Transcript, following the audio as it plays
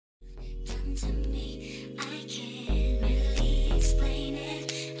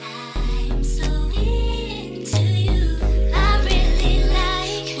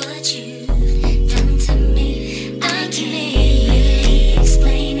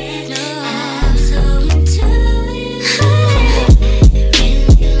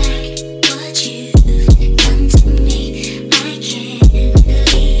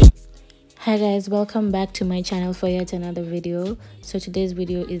welcome back to my channel for yet another video. So today's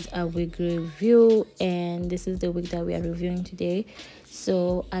video is a wig review, and this is the wig that we are reviewing today.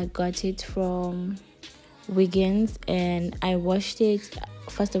 So I got it from Wiggins and I washed it.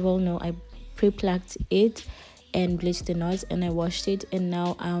 First of all, no, I pre-plucked it and bleached the knots, and I washed it, and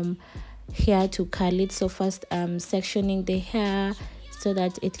now I'm here to curl it. So first I'm sectioning the hair so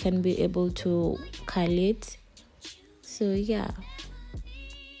that it can be able to curl it. So yeah.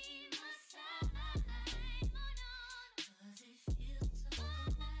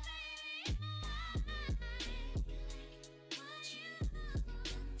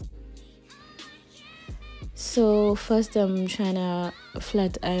 So first I'm trying to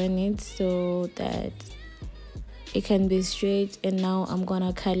flat iron it so that it can be straight, and now I'm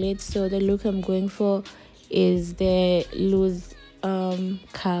gonna curl it. So the look I'm going for is the loose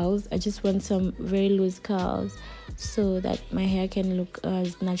curls. I just want some very loose curls so that my hair can look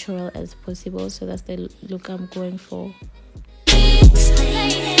as natural as possible. So that's the look I'm going for.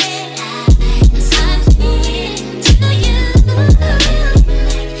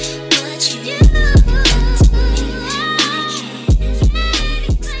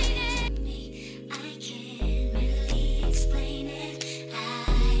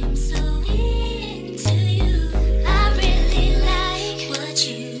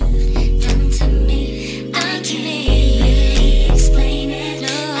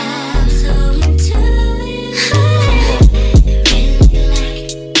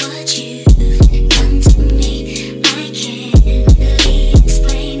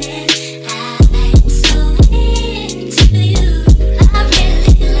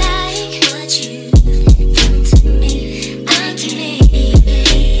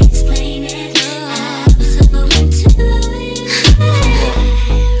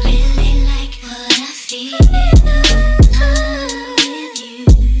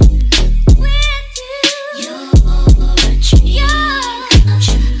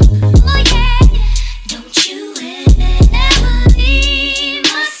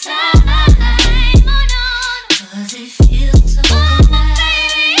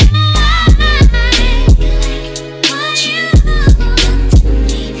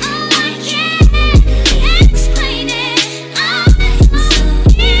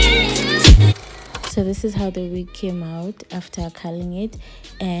 So this is how the wig came out after curling it,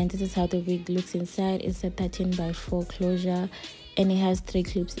 and this is how the wig looks inside. It's a 13x4 closure, and it has 3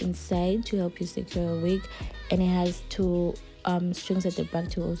 clips inside to help you secure a wig, and it has 2 strings at the back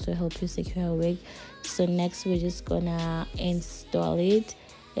to also help you secure a wig. So next we're just gonna install it,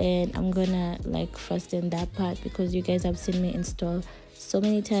 and I'm gonna like fasten that part because you guys have seen me install so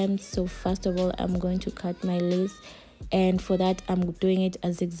many times. So first of all, I'm going to cut my lace, and for that I'm doing it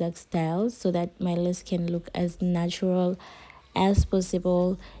a zigzag style so that my lace can look as natural as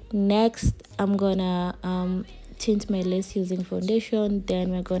possible. Next I'm gonna tint my lace using foundation, then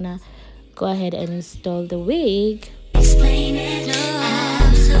we're gonna go ahead and install the wig. Explain it.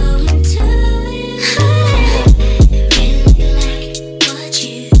 I'm so into it.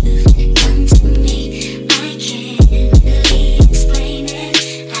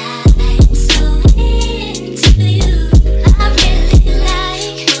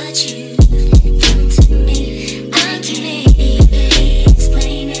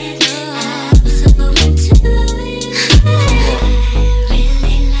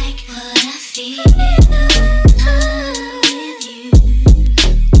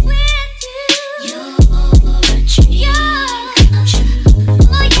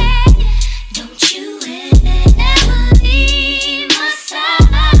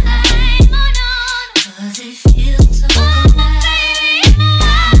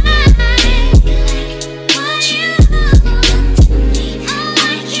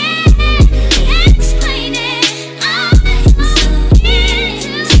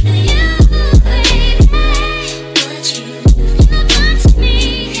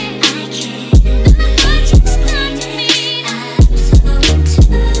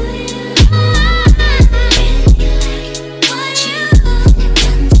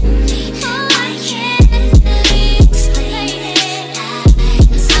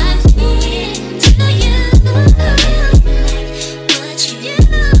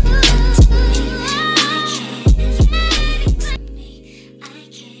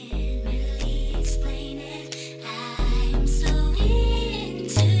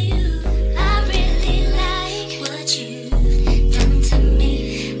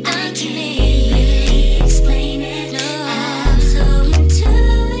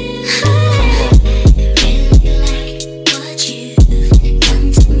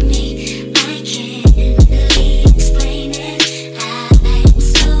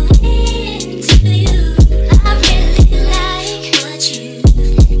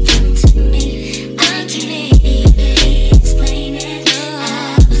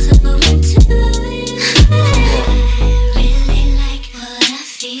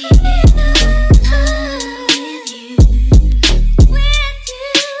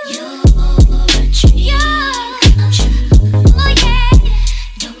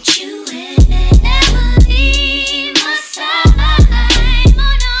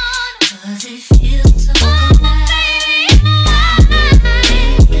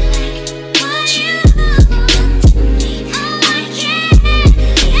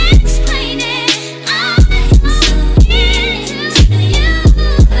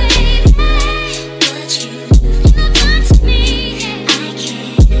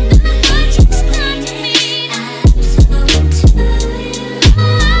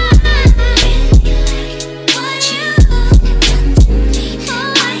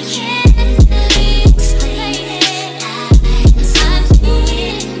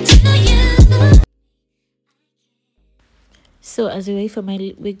 So as we wait for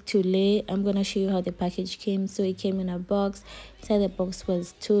my wig to lay, I'm gonna show you how the package came. So it came in a box. Inside the box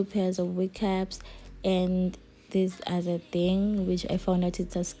was 2 pairs of wig caps and this other thing, which I found out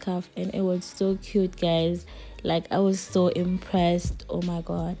it's a scarf, and it was so cute, guys. Like, I was so impressed. Oh my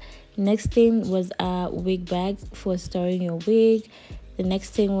god. Next thing was a wig bag for storing your wig. The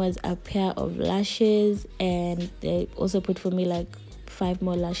next thing was a pair of lashes, and they also put for me like 5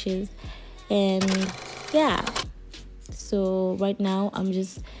 more lashes. And yeah, so right now I'm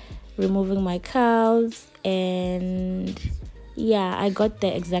just removing my curls, and yeah, I got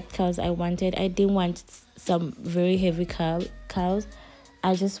the exact curls I wanted. I didn't want some very heavy curls.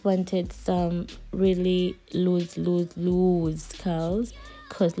 I just wanted some really loose curls,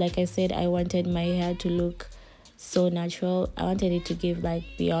 because like I said, I wanted my hair to look so natural. I wanted it to give like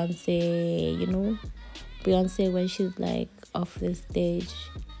Beyonce, you know, Beyonce when she's like off the stage.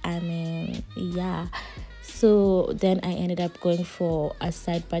 I mean, yeah. So then I ended up going for a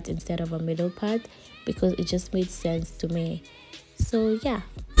side part instead of a middle part, because it just made sense to me. So yeah.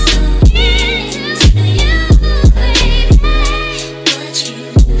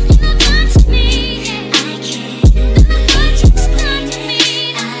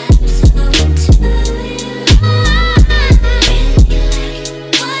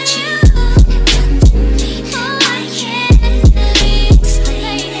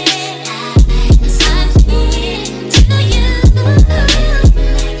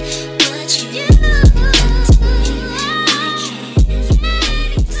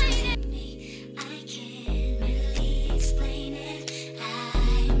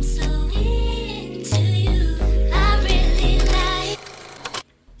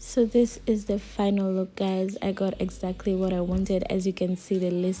 So this is the final look, guys. I got exactly what I wanted. As you can see, the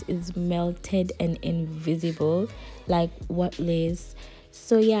lace is melted and invisible. Like, what lace?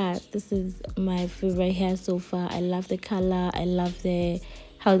 So yeah, this is my favorite hair so far. I love the color. I love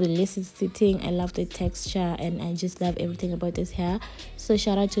how the lace is sitting. I love the texture, and I just love everything about this hair. So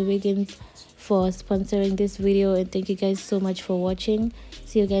shout out to Wiggins for sponsoring this video, and thank you guys so much for watching.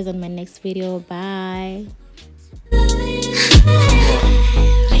 See you guys on my next video. Bye.